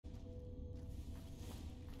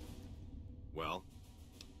Well?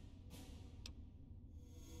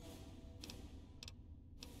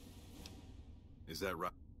 Is that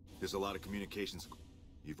right? There's a lot of communications.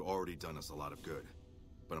 You've already done us a lot of good.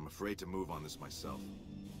 But I'm afraid to move on this myself.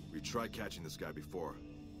 We tried catching this guy before,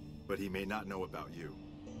 but he may not know about you.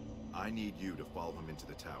 I need you to follow him into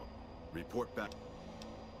the tower. Report back.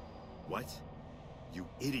 What? You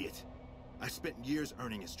idiot! I spent years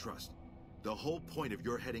earning his trust. The whole point of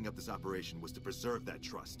your heading up this operation was to preserve that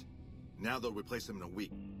trust. Now they'll replace him in a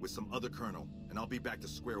week with some other colonel, and I'll be back to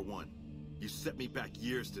square one. You set me back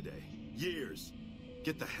years today. Years!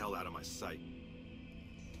 Get the hell out of my sight.